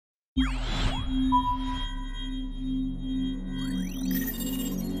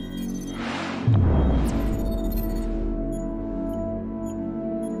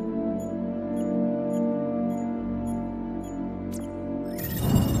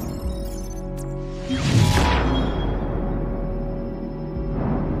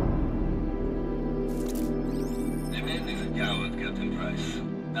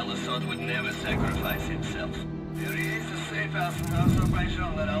Al-Assad would never sacrifice himself. There is a Safehouse in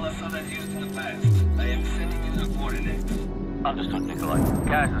Azerbaijan that Al-Assad has used in the past. I am sending you the coordinates. Understood, Nikolai.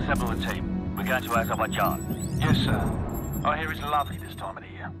 Gaz, assemble the team. We're going to Azerbaijan. Yes, sir. I hear it's lovely this time of the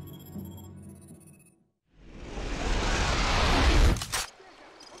year.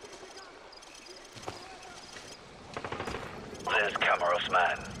 There's Camaros,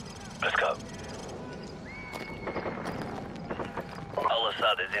 man. Let's go.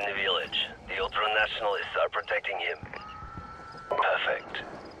 Al-Assad is in the village. The ultra-nationalists are protecting him. Perfect.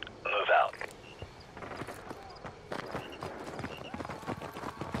 Move out.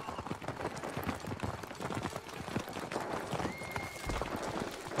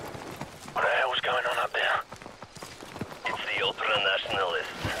 What the hell's going on up there? It's the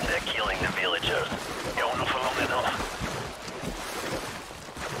ultra-nationalists. They're killing the villagers. You don't know for long enough.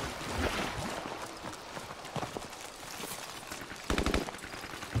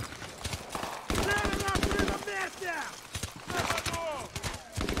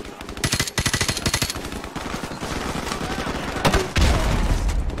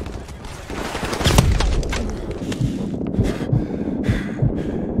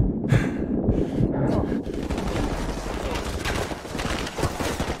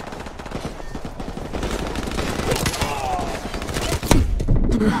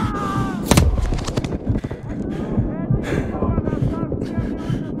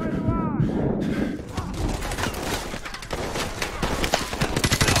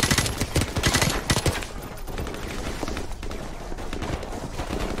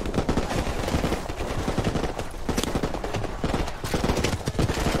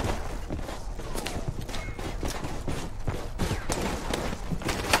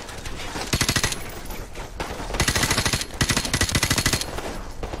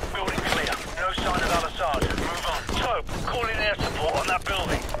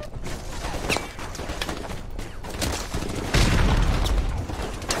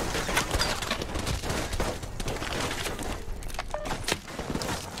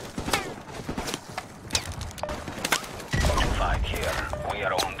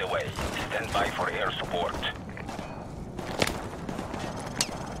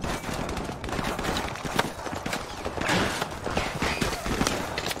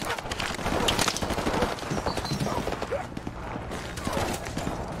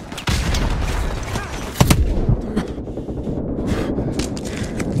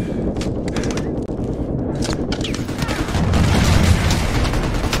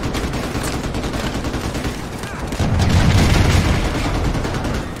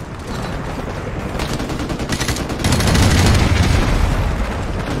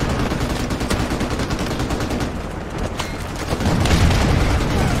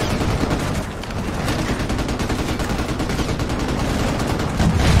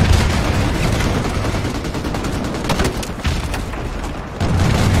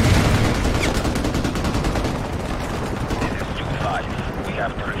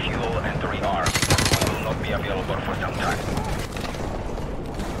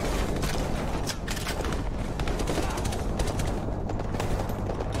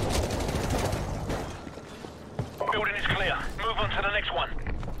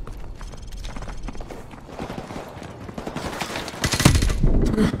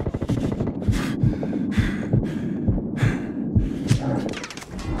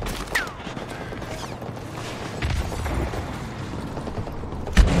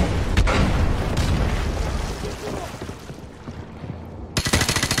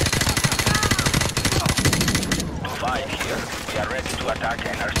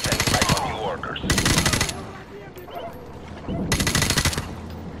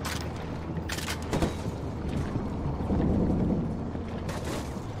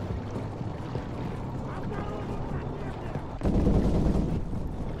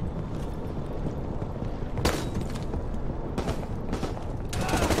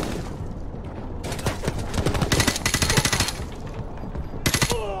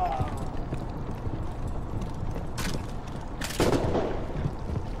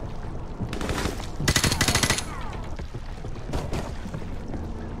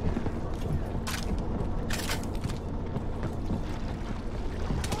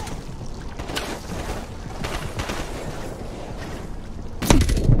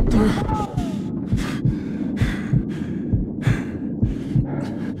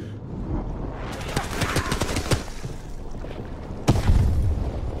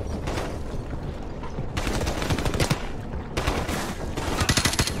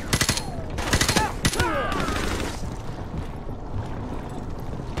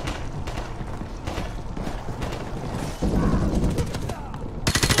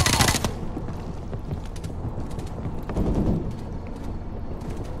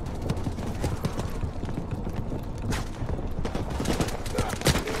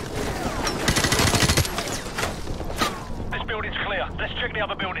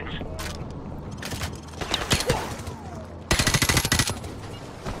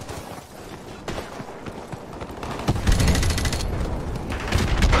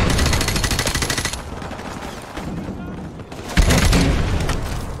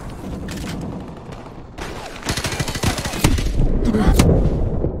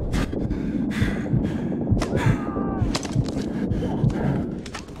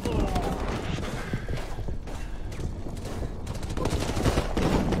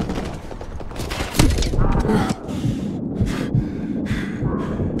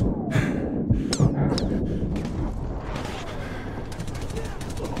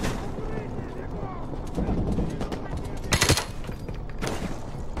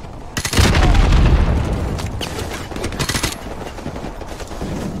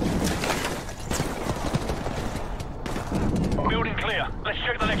 Let's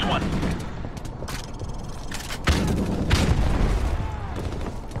check the next one.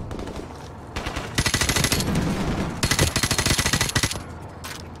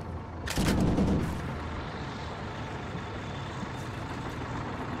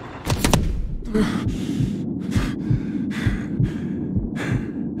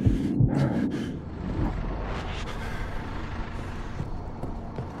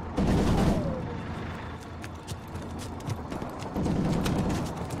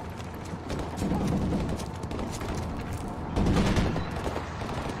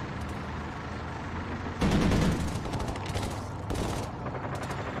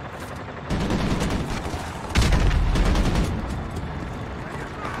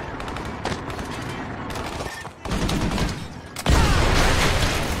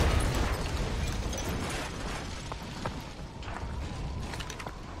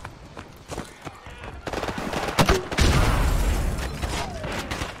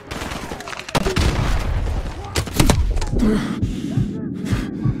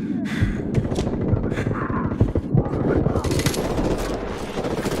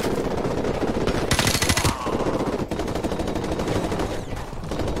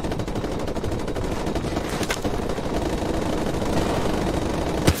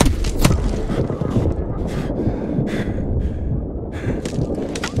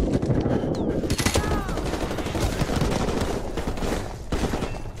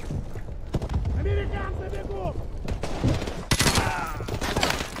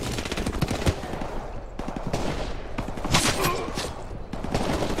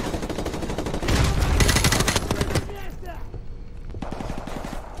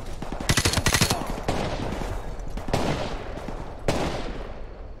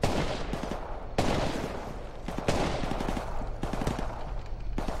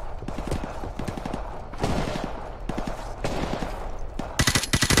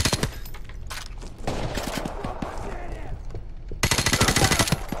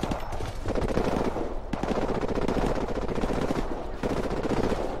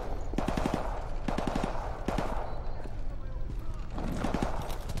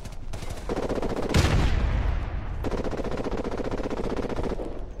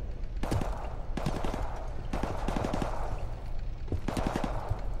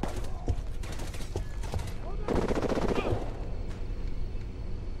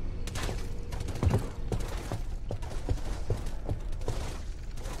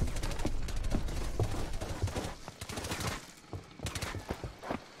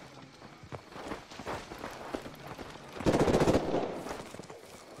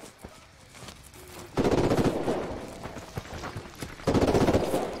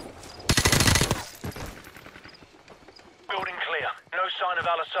 Sign of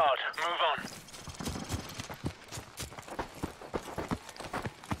Al-Assad. Move on.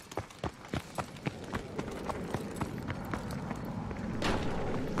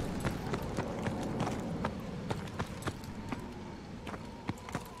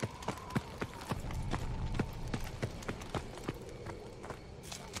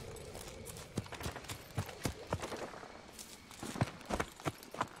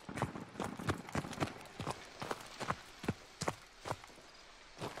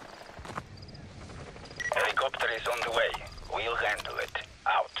 Helicopter is on the way. We'll handle it.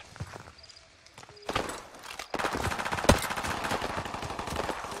 Out.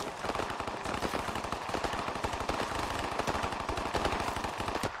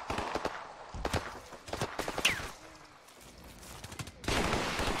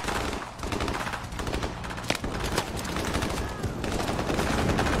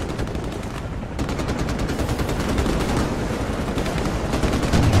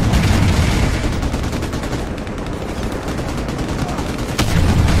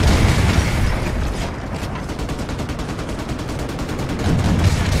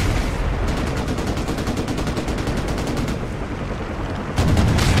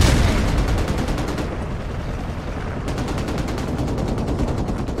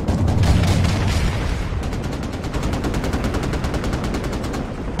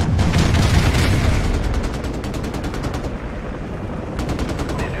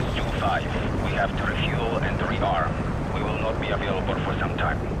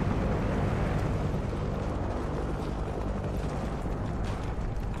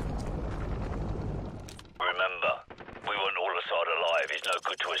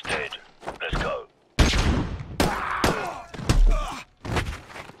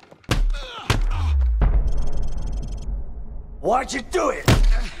 Why'd you do it?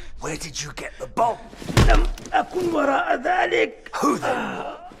 Where did you get the bomb? لم أكن وراء ذلك. Who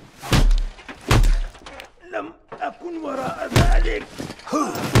then? لم أكن وراء ذلك.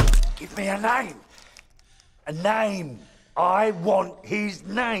 me a name. A name. I want his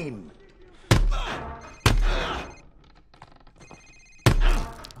name.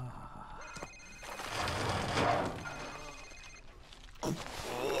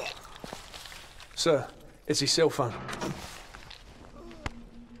 Sir, it's his cell phone.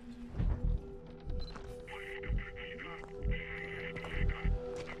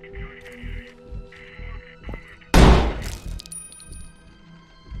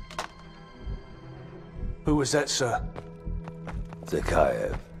 Who was that, sir?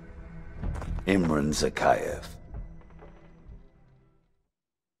 Zakhaev. Imran Zakhaev.